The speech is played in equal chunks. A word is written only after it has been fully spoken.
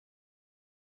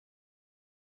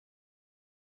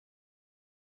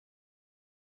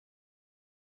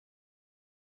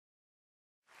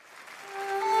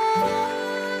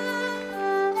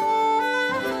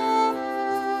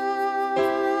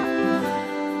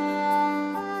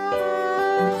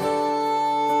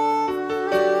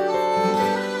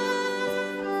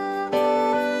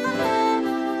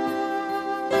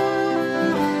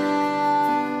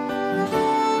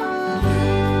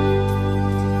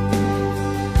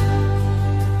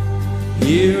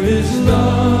Here is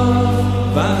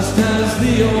love, vast as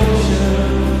the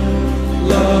ocean,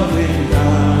 loving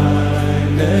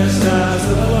kindness as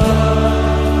the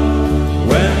flood.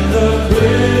 When the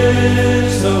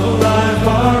Prince of Life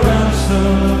our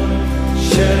ransom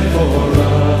shed for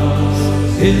us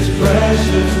His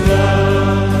precious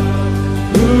blood,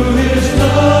 who His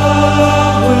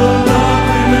love will not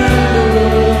remember,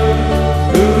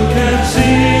 who can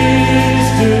cease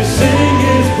to sing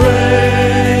His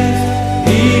praise.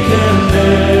 He can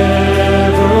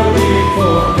never be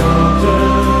forgotten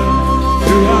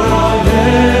throughout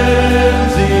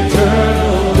heaven's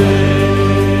eternal day.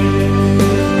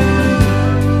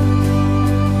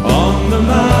 On the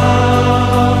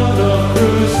Mount of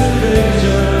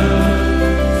Crucifixion,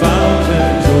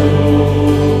 fountains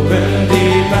open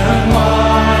deep and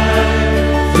wide.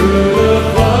 Through the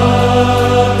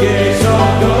floodgates of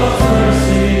God's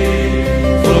mercy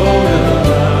flowed a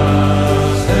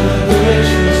vast and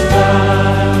gracious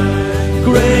tide.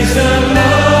 Grace and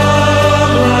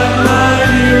love like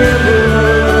mighty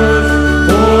rivers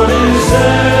poured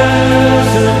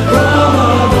incessant from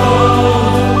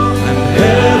above, and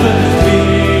heaven's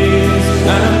peace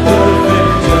and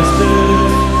perfect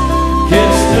justice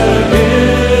kissed the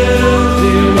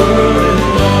guilty world in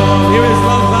love. Here is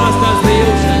love vast as the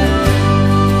ocean.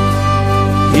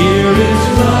 Here is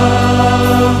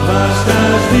love vast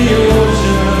as the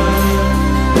ocean,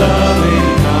 loving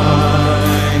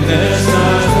kindness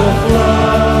as the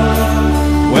flood.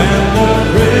 When the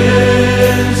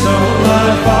Prince of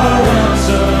Life our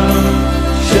ransom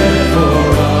shed for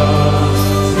us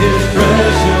His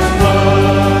precious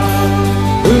blood,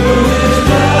 who His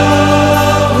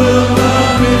love will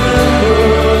not remember,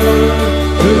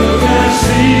 who can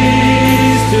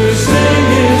cease to sing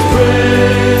His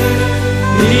praise.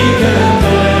 He can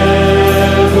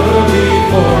never be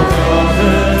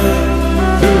forgotten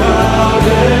throughout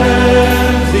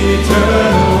heaven's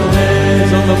eternal days.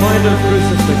 On the Mount of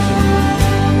Crucifixion,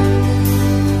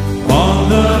 on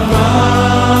the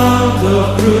Mount of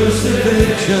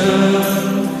Crucifixion,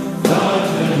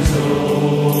 fountains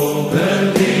open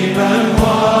deep and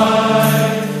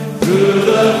wide. Through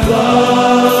the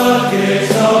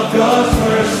floodgates of God's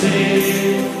mercy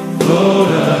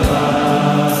flowed a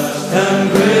vast and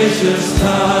gracious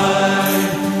tide.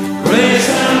 Grace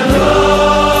and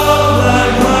love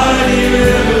like mighty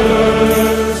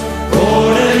rivers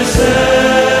poured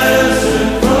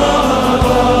incessant from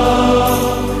above.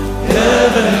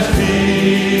 Heaven's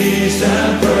peace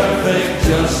and perfect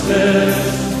justice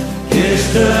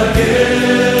kissed the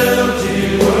guilty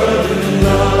world in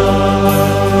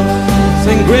love.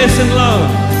 Sing grace and love.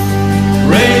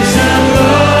 Grace and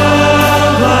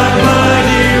love like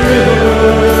mighty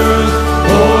rivers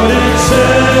poured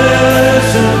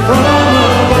incessant from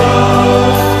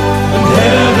above, and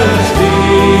heaven's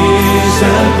peace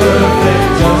and perfect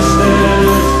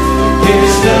justice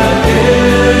kissed the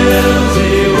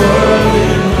guilty world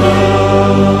in love.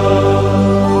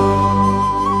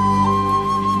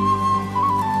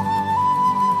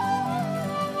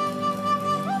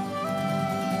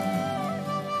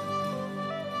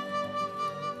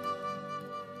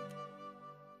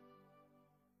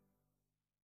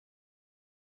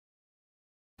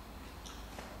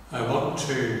 I want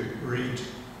to read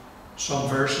some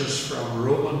verses from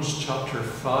Romans chapter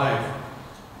 5,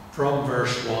 from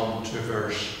verse 1 to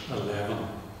verse 11.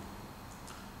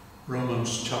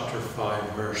 Romans chapter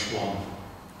 5, verse 1.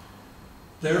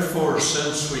 Therefore,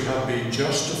 since we have been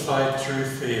justified through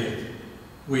faith,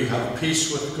 we have peace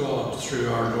with God through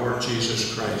our Lord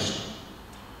Jesus Christ,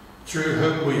 through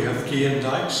whom we have gained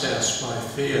access by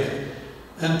faith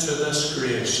into this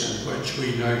grace in which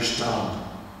we now stand.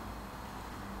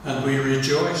 And we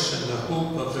rejoice in the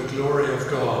hope of the glory of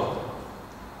God.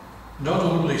 Not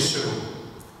only so,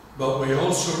 but we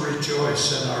also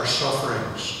rejoice in our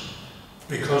sufferings,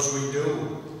 because we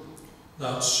know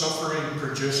that suffering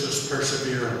produces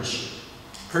perseverance,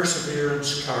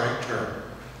 perseverance character,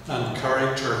 and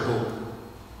character hope.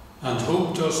 And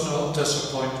hope does not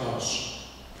disappoint us,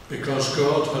 because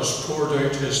God has poured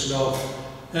out His love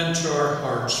into our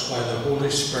hearts by the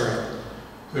Holy Spirit,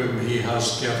 whom He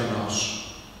has given us.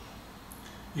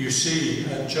 You see,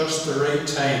 at just the right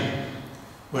time,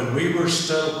 when we were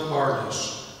still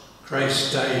powerless,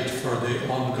 Christ died for the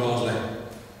ungodly.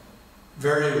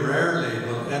 Very rarely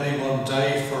will anyone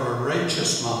die for a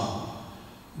righteous man,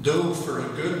 though for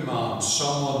a good man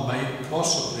someone might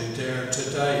possibly dare to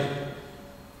die.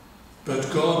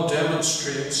 But God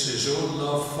demonstrates His own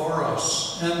love for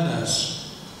us in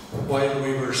this: while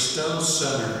we were still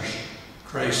sinners,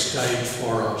 Christ died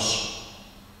for us.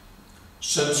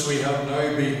 Since we have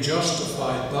now been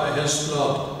justified by His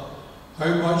blood,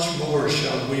 how much more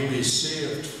shall we be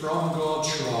saved from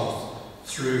God's wrath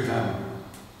through him?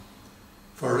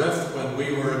 For if, when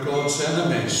we were God's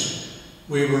enemies,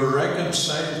 we were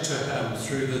reconciled to him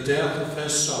through the death of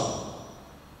his Son,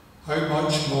 how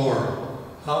much more,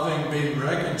 having been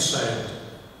reconciled,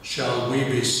 shall we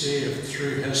be saved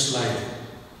through his life?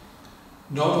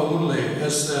 Not only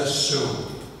is this so,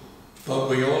 but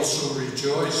we also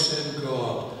rejoice in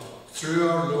God through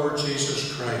our Lord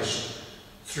Jesus Christ,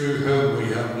 through whom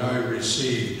we have now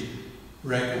received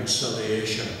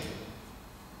reconciliation.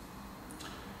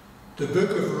 The book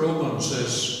of Romans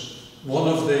is one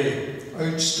of the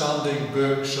outstanding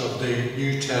books of the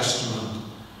New Testament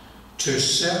to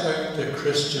set out the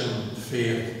Christian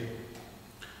faith.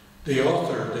 The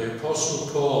author, the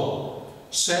Apostle Paul,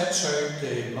 sets out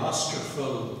a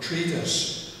masterful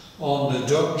treatise on the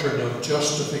doctrine of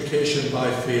justification by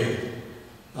faith,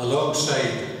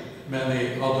 alongside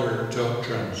many other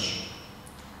doctrines.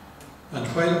 And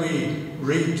when we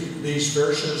read these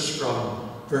verses from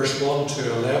verse 1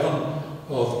 to 11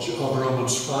 of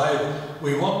Romans 5,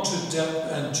 we want to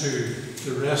dip into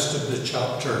the rest of the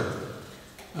chapter.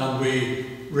 And we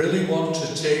really want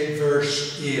to take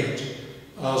verse 8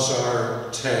 as our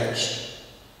text.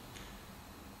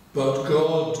 But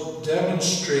God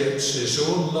demonstrates his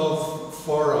own love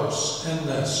for us in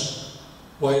this: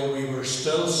 while we were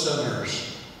still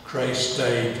sinners, Christ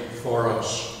died for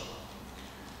us.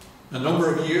 A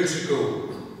number of years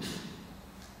ago,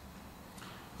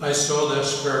 I saw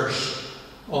this verse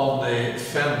on the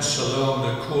fence along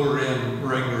the Coleraine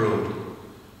Ring Road.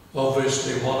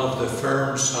 Obviously, one of the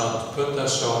firms had put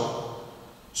this up.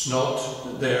 It's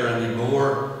not there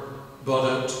anymore,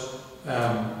 but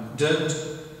it did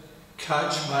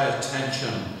catch my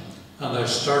attention, and I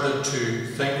started to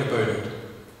think about it.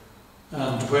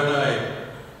 And when I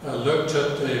looked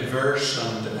at the verse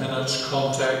and in its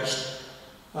context,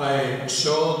 I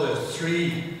saw the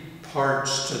three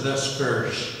parts to this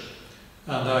verse,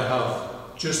 and I have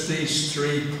just these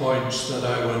 3 points that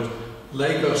I would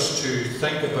like us to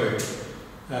think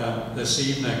about this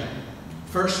evening.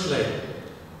 Firstly,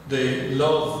 the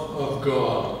love of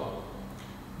God.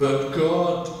 But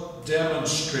God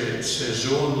demonstrates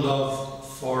his own love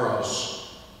for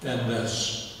us in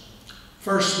this.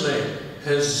 Firstly,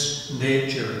 his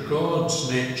nature, God's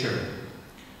nature.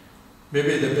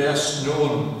 Maybe the best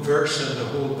known verse in the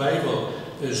whole Bible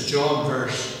is John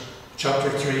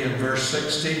chapter 3 and verse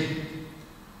 16.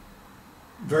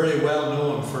 Very well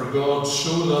known: for God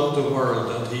so loved the world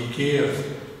that he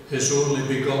gave his only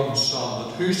begotten Son,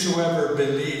 that whosoever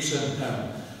believes in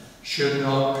him should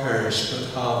not perish but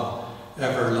have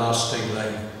everlasting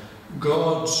life.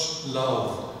 God's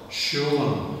love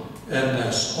shown in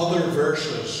this. Other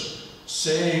verses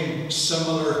saying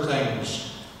similar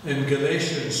things. In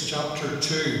Galatians chapter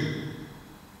 2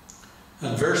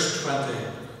 and verse 20,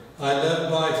 I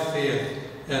live by faith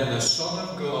in the Son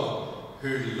of God,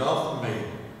 who loved me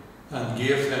and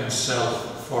gave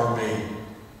himself for me.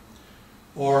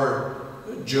 Or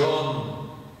John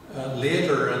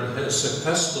later in his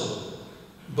epistle,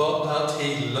 but that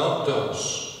he loved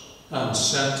us and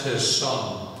sent his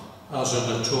Son as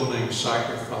an atoning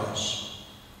sacrifice.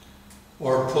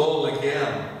 Or Paul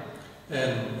again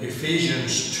in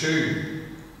Ephesians 2,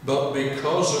 but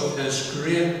because of his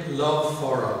great love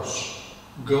for us,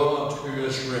 God who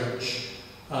is rich,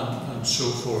 and so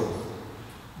forth.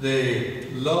 The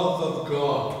love of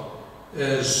God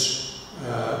is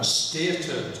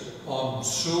stated on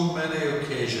so many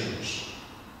occasions.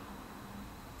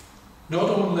 Not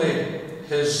only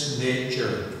his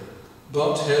nature,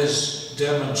 but his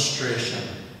demonstration.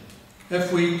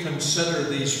 If we consider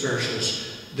these verses,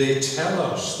 they tell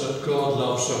us that God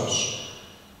loves us.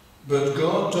 But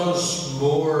God does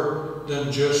more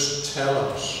than just tell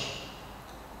us.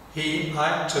 He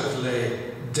actively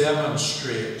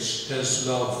demonstrates his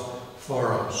love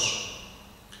for us.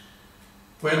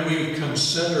 When we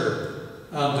consider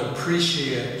and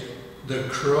appreciate the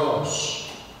cross,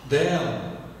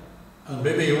 then, and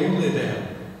maybe only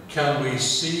then, can we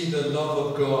see the love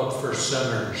of God for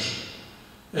sinners.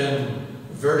 In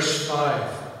verse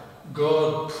 5,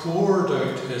 God poured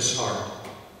out his heart.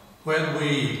 When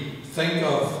we think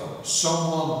of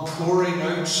someone pouring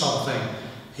out something,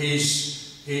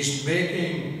 he's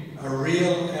making a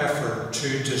real effort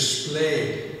to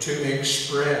display, to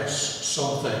express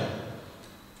something.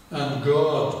 And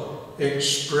God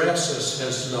expresses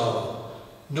his love,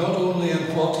 not only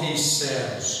in what he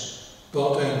says,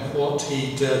 but in what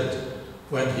he did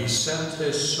when he sent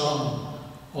his Son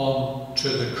on to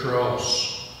the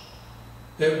cross.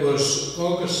 It was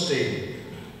Augustine,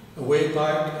 way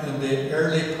back in the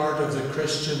early part of the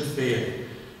Christian faith.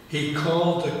 He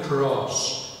called the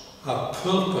cross a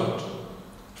pulpit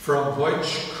from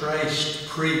which Christ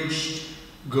preached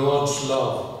God's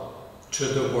love to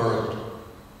the world.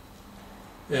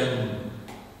 In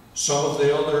some of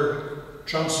the other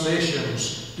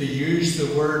translations, they use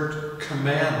the word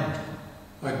commend,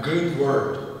 a good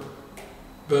word.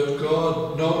 But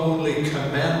God not only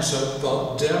commends it,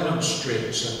 but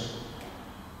demonstrates it,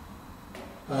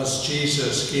 as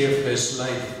Jesus gave his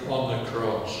life on the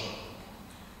cross.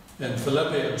 In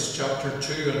Philippians chapter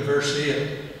 2 and verse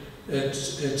 8, it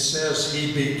says,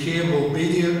 he became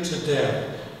obedient to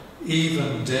death,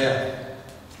 even death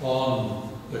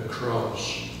on the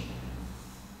cross.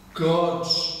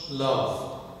 God's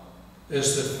love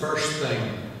is the first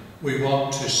thing we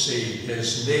want to see,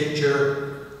 his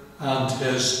nature and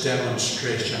his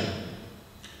demonstration.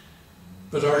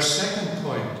 But our second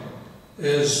point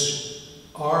is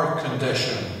our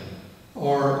condition,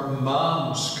 or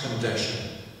man's condition.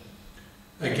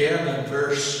 Again in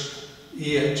verse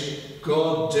 8,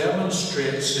 God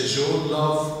demonstrates his own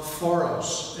love for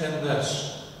us in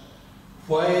this: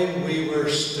 while we were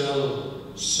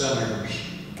still sinners.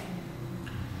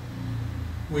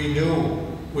 We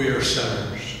know we are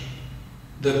sinners.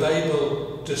 The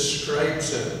Bible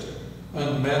describes it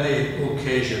on many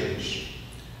occasions.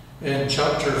 In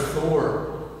chapter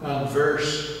 4 and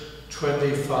verse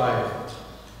 25,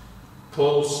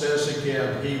 Paul says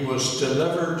again, he was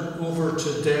delivered over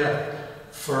to death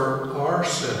for our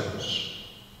sins,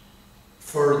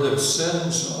 for the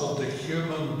sins of the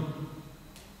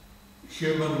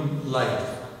human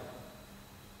life.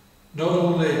 Not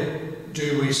only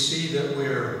do we see that we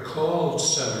are called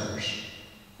sinners,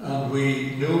 and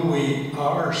we know we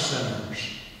are sinners,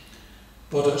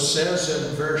 but it says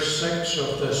in verse 6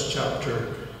 of this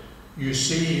chapter, you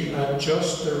see, at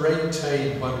just the right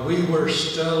time, when we were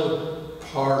still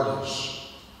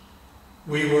powerless,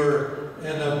 we were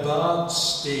in a bad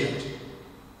state,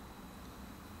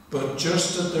 but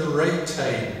just at the right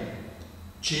time,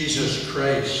 Jesus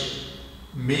Christ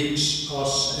meets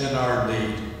us in our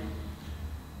need.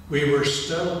 We were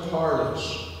still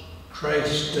powerless.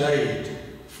 Christ died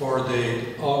for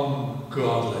the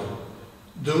ungodly.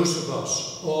 Those of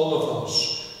us, all of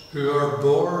us, who are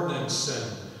born in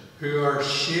sin, who are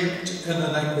shaped in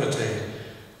iniquity,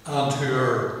 and who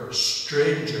are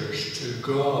strangers to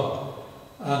God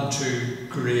and to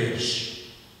grace.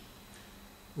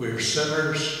 We're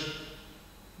sinners,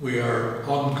 we are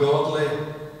ungodly,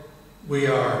 we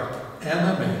are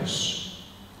enemies.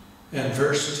 In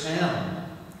verse 10,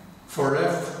 for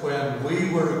if when we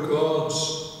were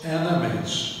God's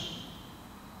enemies,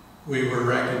 we were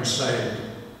reconciled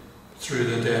through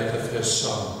the death of his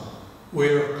Son, we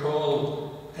are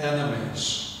called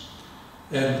enemies.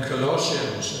 In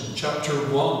Colossians, in chapter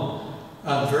 1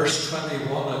 and verse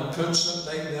 21, it puts it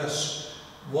like this: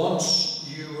 once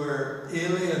you were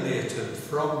alienated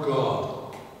from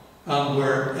God and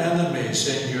were enemies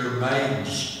in your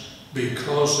minds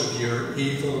because of your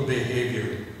evil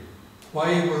behaviour.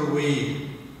 Why were we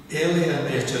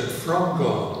alienated from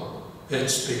God?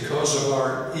 It's because of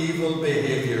our evil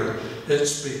behaviour.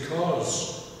 It's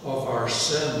because of our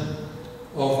sin,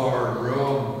 of our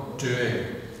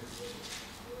wrongdoing.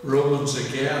 Romans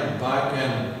again, back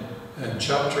in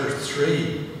chapter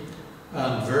 3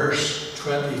 and verse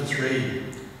 23,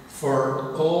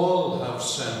 for all have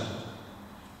sinned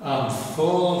and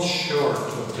fall short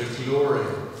of the glory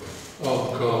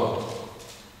of God.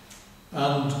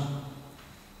 And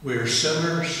we're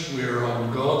sinners, we are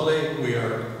ungodly, we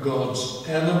are God's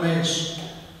enemies,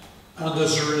 and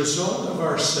as a result of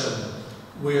our sin,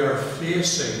 we are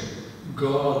facing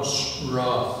God's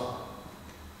wrath.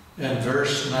 In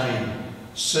verse 9,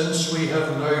 since we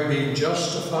have now been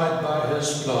justified by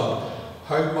his blood,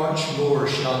 how much more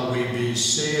shall we be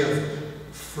saved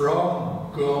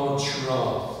from God's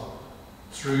wrath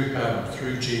through him,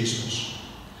 through Jesus?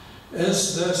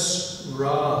 Is this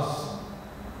wrath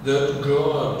that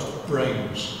God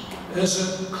brings,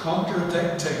 is it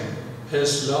contradicting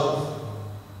his love?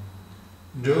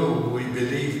 No, we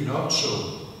believe not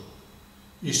so.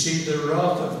 You see, the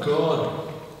wrath of God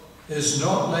is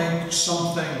not like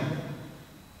something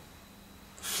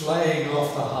flying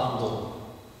off the handle,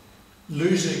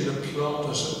 losing the plot,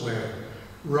 as it were.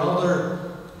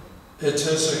 Rather, it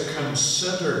is a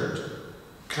considered,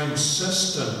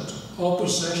 consistent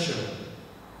opposition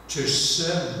to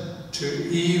sin, to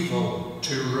evil,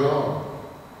 to wrong.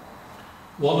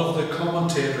 One of the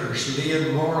commentators,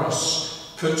 Leon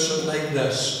Morris, puts it like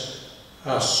this: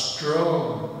 a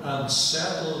strong and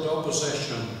settled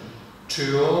opposition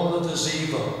to all that is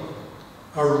evil,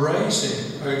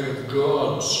 arising out of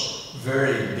God's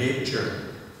very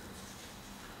nature.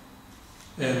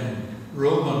 in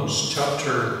Romans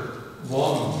chapter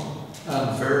 1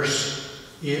 and verse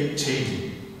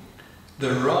 18.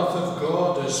 The wrath of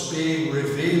God is being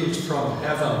revealed from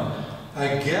heaven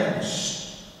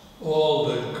against all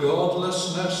the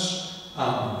godlessness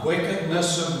and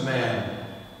wickedness of men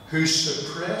who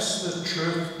suppress the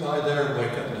truth by their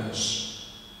wickedness,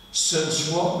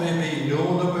 since what may be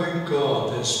known about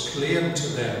God is plain to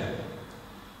them,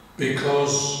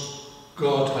 because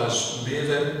God has made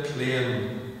it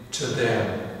plain to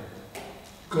them.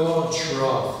 God's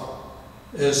wrath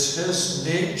is his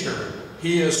nature.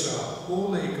 He is a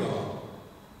holy God,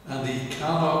 and he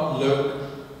cannot look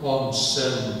on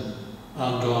sin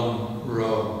and on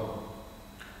wrong.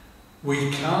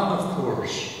 We can, of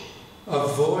course,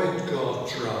 avoid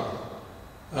God's wrath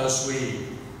as we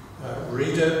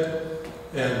read it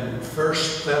in 1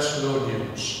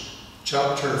 Thessalonians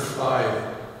chapter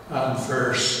 5 and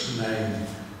verse 9.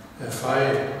 If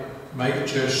I might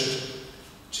just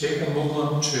take a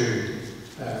moment to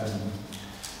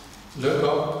look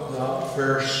up that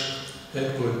verse,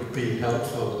 it would be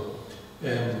helpful.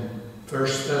 In 1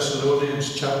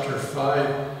 Thessalonians chapter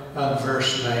 5 and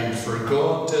verse 9, for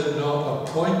God did not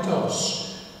appoint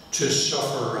us to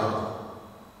suffer wrath,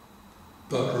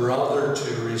 but rather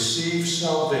to receive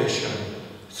salvation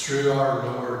through our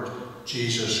Lord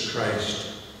Jesus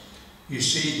Christ. You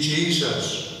see,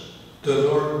 Jesus, the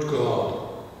Lord God,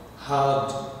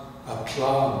 had a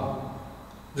plan.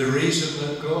 The reason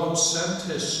that God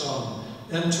sent his Son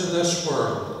into this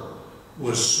world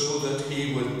was so that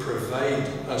he would provide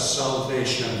a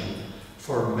salvation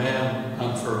for men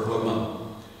and for women.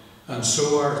 And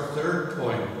so our third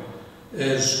point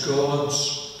is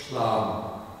God's plan.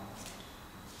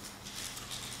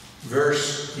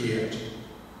 Verse 8,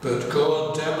 but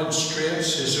God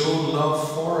demonstrates his own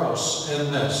love for us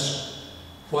in this: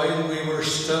 while we were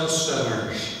still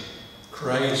sinners,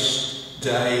 Christ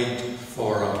died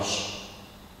for us.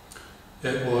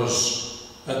 It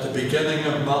was at the beginning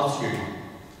of Matthew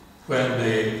when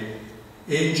the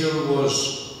angel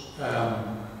was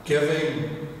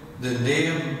giving the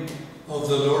name of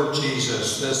the Lord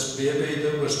Jesus, this baby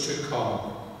that was to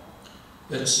come.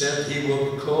 It said he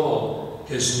will call,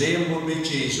 his name will be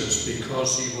Jesus,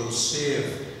 because he will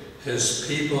save his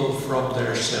people from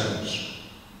their sins.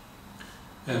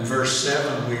 In verse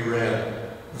 7 we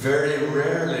read, very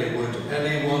rarely would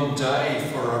anyone die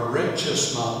for a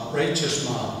righteous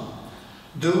man,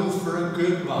 though for a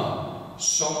good man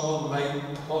someone might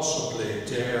possibly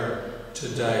dare to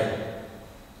die.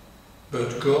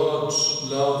 But God's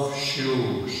love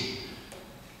shows,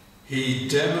 he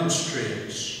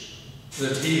demonstrates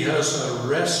that he has a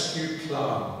rescue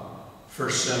plan for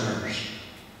sinners.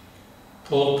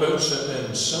 Paul puts it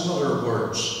in similar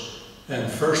words in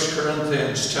 1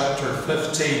 Corinthians chapter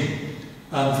 15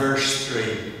 and verse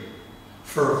 3.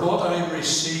 For what I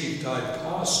received I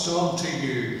passed on to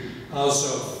you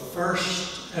as of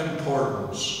first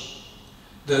importance,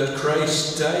 that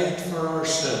Christ died for our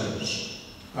sins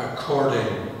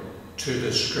according to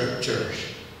the Scriptures.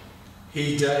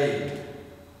 He died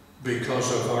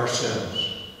because of our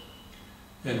sins.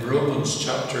 In Romans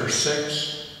chapter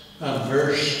 6 and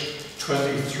verse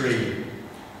 23,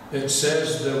 it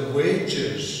says the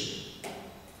wages,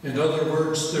 in other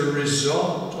words, the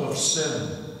result of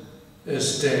sin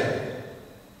is death,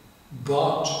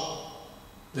 but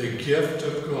the gift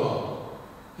of God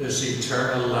is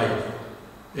eternal life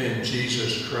in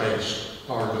Jesus Christ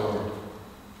our Lord.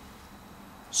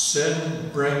 Sin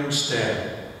brings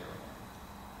death,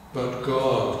 but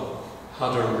God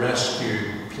had a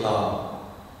rescue plan.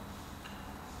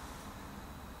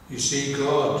 You see,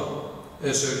 God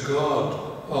is a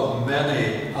God of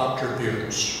many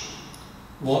attributes.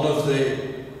 One of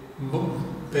the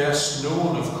best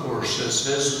known, of course, is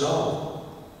his love,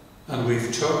 and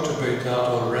we've talked about that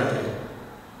already.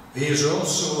 He is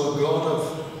also a God of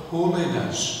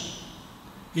holiness.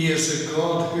 He is a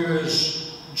God who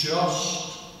is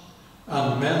just,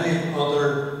 and many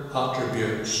other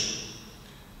attributes.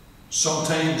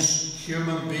 Sometimes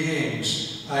human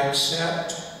beings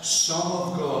accept some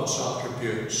of God's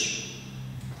attributes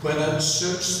when it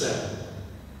suits them,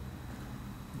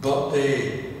 but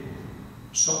they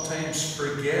sometimes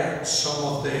forget some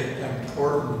of the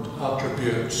important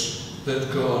attributes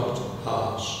that God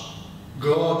has.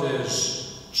 God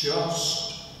is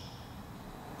just.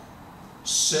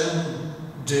 Sin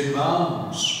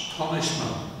demands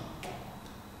punishment.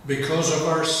 Because of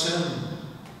our sin,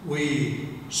 we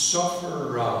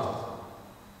suffer wrath.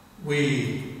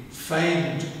 We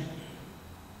find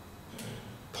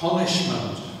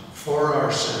punishment for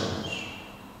our sins.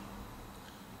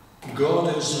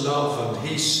 God is love, and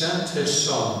he sent his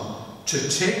Son to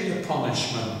take the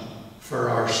punishment for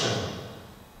our sin.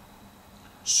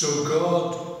 So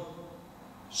God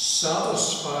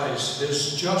satisfies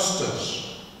his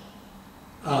justice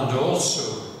and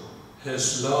also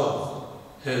his love,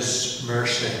 his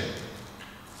mercy.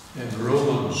 In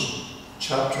Romans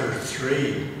chapter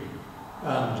 3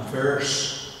 and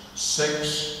verse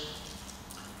 26.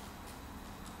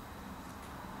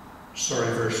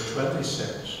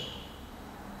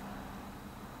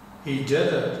 He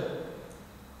did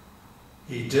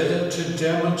it to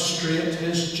demonstrate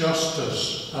his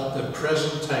justice at the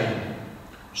present time,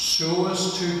 so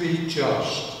as to be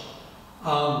just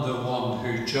and the one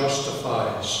who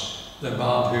justifies the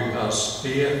man who has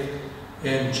faith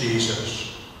in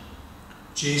Jesus.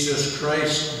 Jesus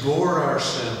Christ bore our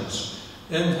sins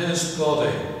in his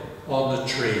body on the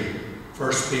tree.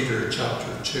 1 Peter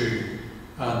chapter 2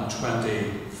 and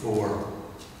 24.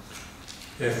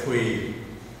 If we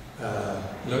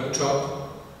looked up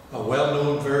a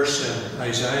well-known verse in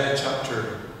Isaiah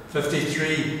chapter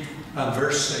 53 and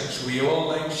verse 6, we all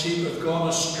like sheep have gone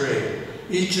astray.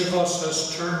 Each of us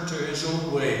has turned to his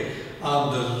own way,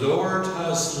 and the Lord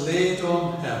has laid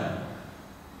on him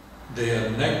the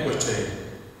iniquity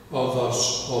of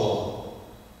us all.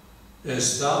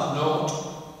 Is that not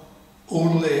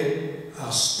only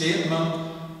a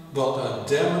statement, but a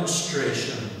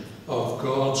demonstration of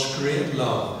God's great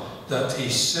love, that he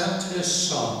sent his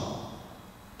Son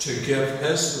to give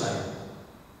his life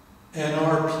in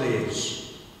our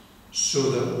place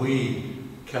so that we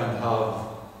can have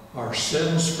our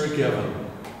sins forgiven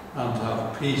and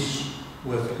have peace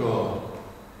with God?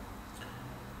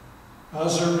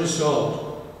 As a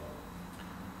result,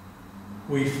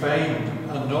 we find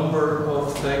a number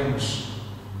of things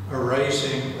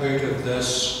arising out of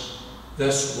this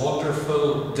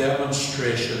wonderful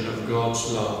demonstration of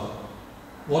God's love.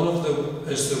 One of them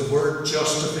is the word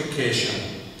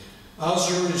justification.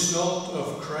 As a result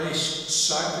of Christ's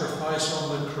sacrifice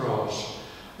on the cross,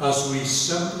 as we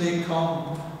simply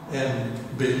come in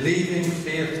believing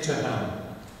faith to him,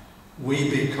 we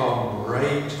become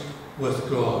right with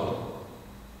God.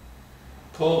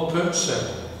 Paul puts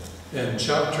it in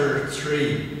chapter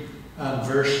 3 and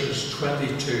verses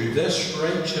 22. This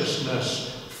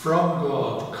righteousness from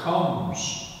God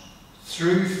comes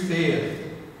through faith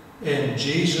in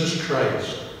Jesus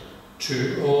Christ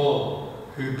to all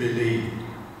who believe.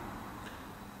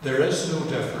 There is no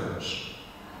difference,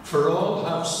 for all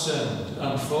have sinned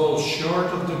and fall short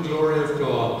of the glory of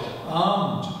God,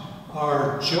 and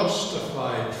are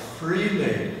justified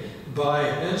freely by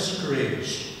his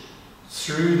grace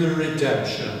through the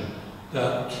redemption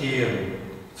that came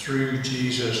through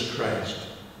Jesus Christ.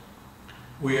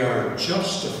 We are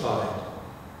justified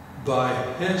by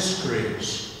his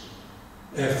grace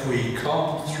if we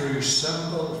come through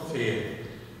simple faith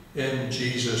in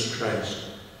Jesus Christ.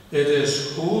 It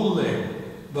is wholly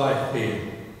by faith.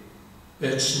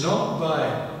 It's not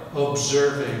by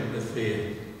observing the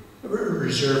faith,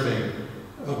 observing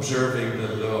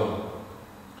the law.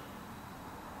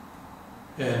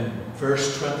 In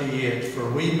verse 28, for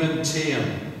we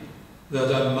maintain that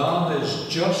a man is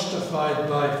justified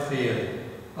by faith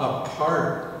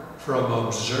apart from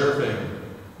observing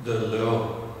the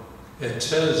law.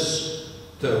 It is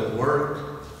the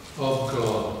work of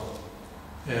God.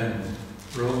 In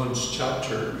Romans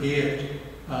chapter 8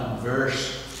 and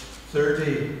verse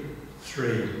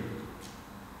 33.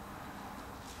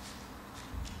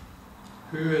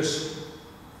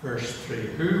 Verse 3.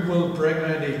 Who will bring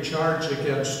any charge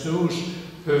against those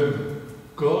whom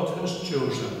God has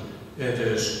chosen? It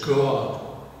is God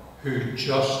who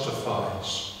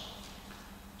justifies.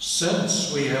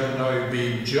 Since we have now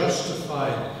been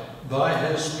justified by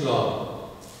his blood,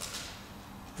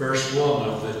 verse 1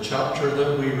 of the chapter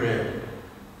that we read,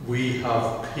 we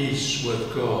have peace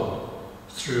with God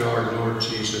through our Lord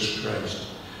Jesus Christ.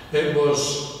 It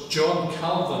was John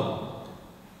Calvin,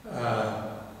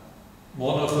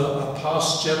 one of a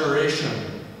past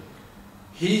generation.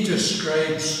 He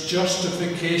describes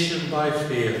justification by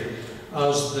faith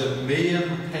as the main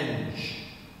hinge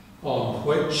on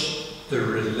which the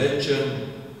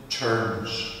religion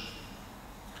turns.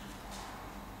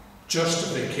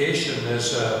 Justification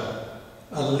is a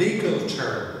legal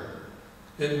term.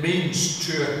 It means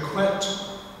to acquit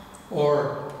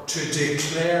or to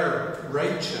declare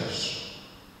righteous,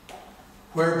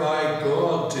 whereby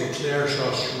God declares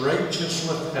us righteous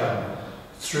with him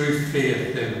through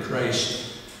faith in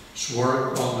Christ's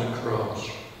work on the cross.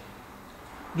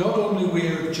 Not only we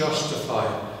are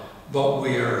justified, but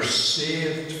we are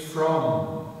saved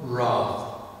from wrath.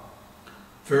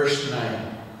 Verse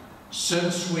 9.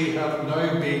 Since we have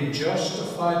now been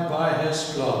justified by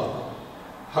his blood,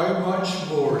 how much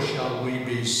more shall we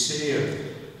be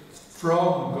saved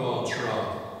from God's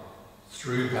wrath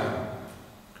through him?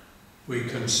 We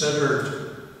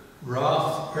considered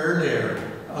wrath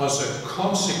earlier as a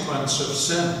consequence of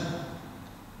sin.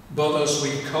 But as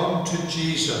we come to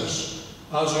Jesus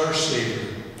as our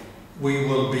Saviour, we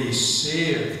will be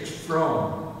saved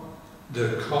from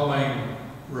the coming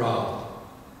wrath.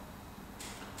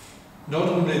 Not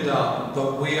only that,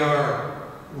 but we are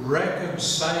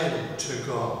reconciled to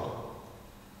God.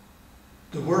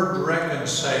 The word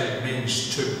reconciled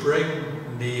means to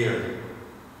bring near.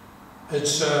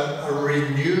 It's a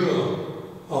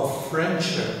renewal of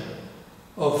friendship,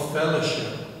 of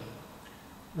fellowship.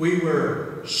 We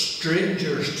were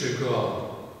strangers to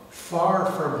God, far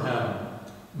from him,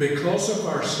 because of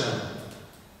our sin.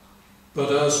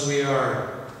 But as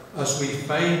we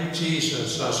find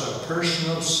Jesus as a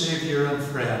personal Saviour and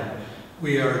friend,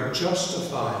 we are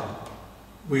justified,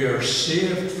 we are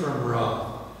saved from wrath,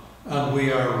 and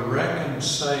we are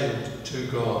reconciled to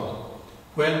God.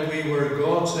 When we were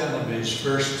God's enemies,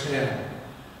 verse 10,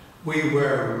 we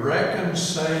were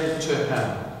reconciled to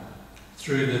him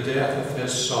through the death of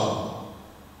his Son.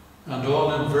 And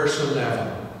on in verse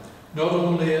 11, not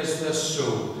only is this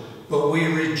so, but we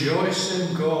rejoice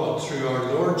in God through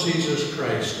our Lord Jesus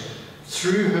Christ,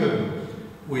 through whom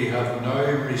we have now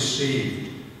received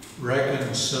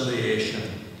reconciliation.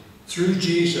 Through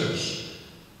Jesus,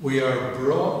 we are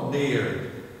brought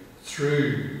near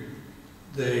through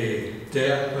the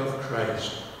death of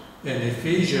Christ. In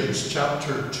Ephesians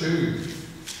chapter 2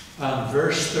 and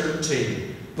verse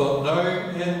 13, but now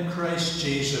in Christ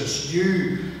Jesus,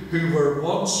 you who were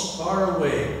once far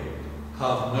away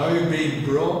have now been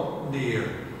brought near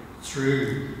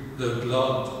through the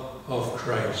blood of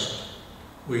Christ.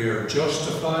 We are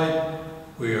justified,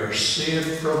 we are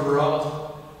saved from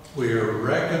wrath, we are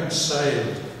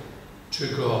reconciled to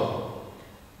God.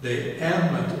 The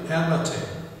enmity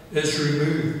is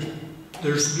removed.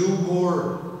 There's no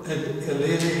more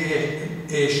alienation.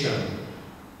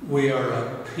 We are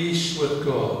at peace with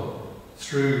God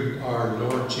through our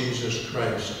Lord Jesus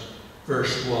Christ.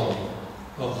 Verse 1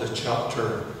 of the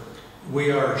chapter.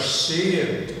 We are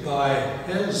saved by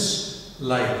his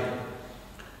life.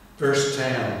 Verse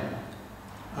 10.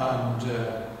 And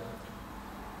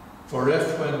for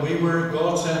if when we were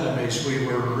God's enemies, we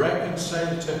were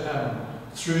reconciled to him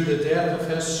through the death of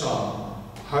his Son,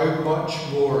 how much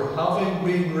more, having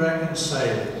been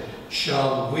reconciled,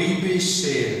 shall we be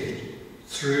saved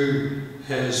through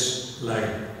his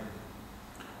life?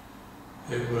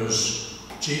 It was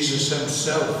Jesus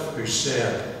himself who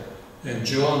said in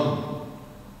John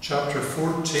chapter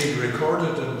 14,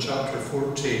 recorded in chapter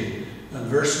 14 and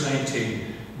verse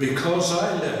 19, because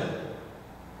I live,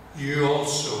 you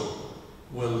also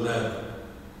will live.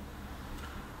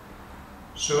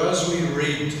 So as we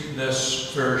read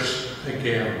this verse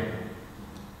again,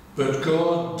 but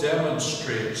God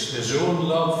demonstrates his own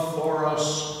love for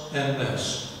us in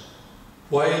this.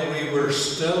 While we were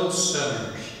still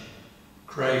sinners,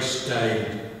 Christ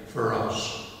died for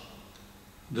us.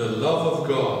 The love of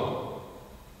God,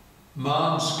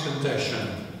 man's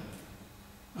condition,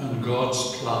 and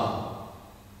God's plan.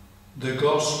 The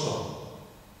gospel.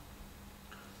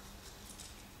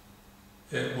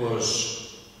 It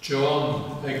was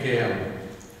John again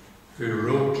who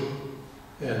wrote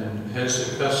in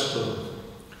his epistle,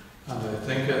 and I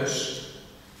think it's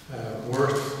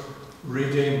worth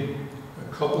reading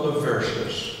a couple of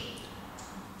verses.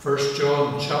 1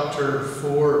 John chapter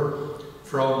 4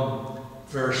 from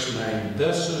verse 9.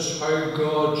 This is how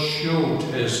God showed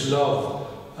his love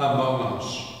among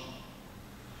us.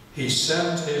 He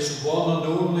sent his one and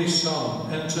only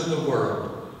Son into the world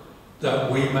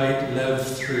that we might live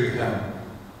through him.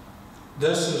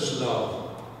 This is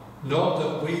love, not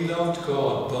that we loved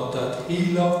God, but that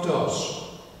he loved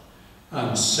us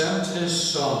and sent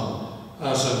his Son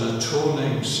as an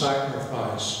atoning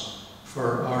sacrifice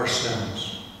for our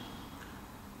sins.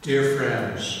 Dear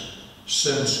friends,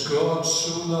 since God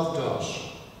so loved us,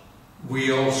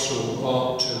 we also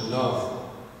ought to love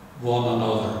one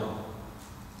another.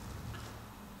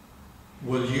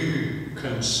 Will you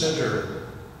consider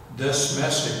this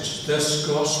message, this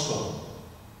gospel?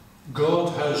 God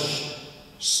has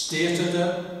stated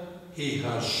it, he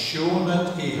has shown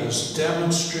it, he has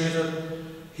demonstrated,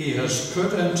 he has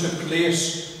put into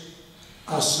place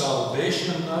a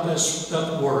salvation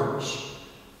that works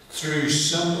through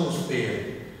simple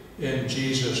faith in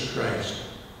Jesus Christ.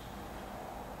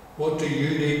 What do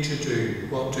you need to do?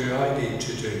 What do I need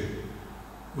to do?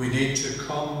 We need to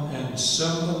come in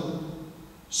simple,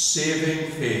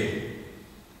 saving faith,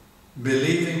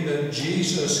 believing that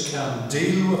Jesus can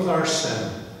deal with our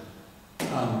sin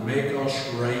and make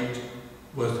us right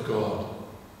with God.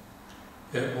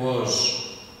 It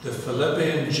was the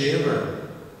Philippian jailer,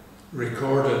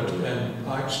 recorded in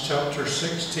Acts chapter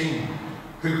 16,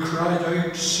 who cried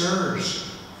out, "Sirs,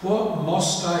 what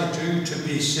must I do to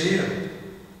be saved?"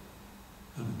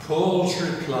 And Paul's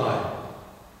reply,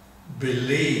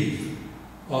 "Believe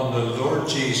on the Lord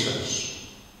Jesus,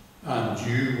 and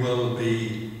you will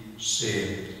be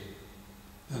saved."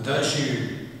 And as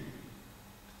you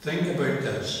think about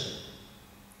this,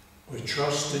 we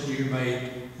trust that you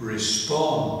might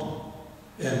respond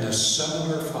in a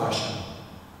similar fashion,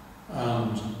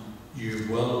 and you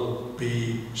will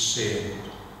be saved.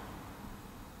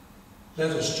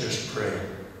 Let us just pray.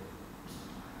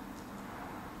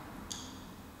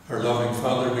 Our loving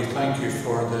Father, we thank you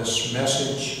for this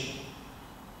message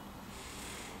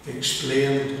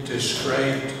explained,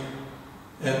 described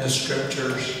in the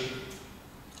Scriptures,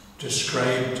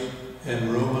 described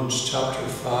in Romans chapter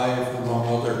 5,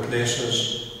 among other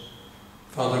places.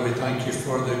 Father, we thank you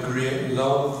for the great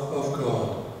love of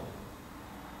God,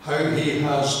 how he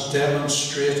has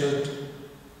demonstrated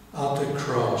at the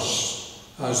cross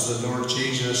as the Lord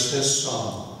Jesus, his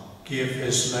Son, gave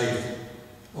his life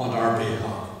on our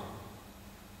behalf.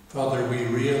 Father, we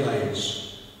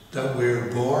realize that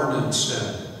we're born in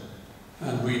sin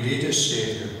and we need a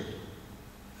Saviour,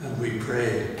 and we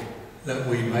pray that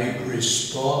we might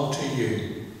respond to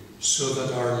you so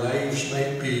that our lives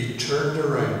might be turned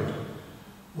around.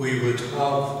 We would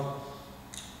have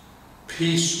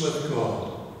peace with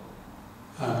God,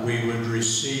 and we would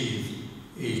receive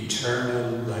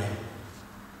eternal life.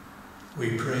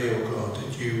 We pray, O God,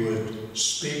 that you would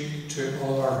speak to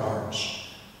all our hearts,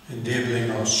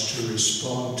 enabling us to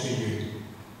respond to you.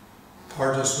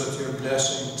 Part us with your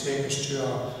blessing, take us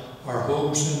to our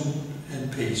homes in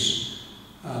peace,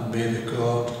 and may the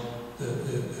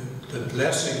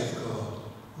blessing of God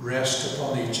rest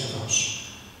upon each of us.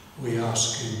 We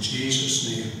ask in Jesus'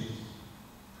 name.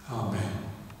 Amen.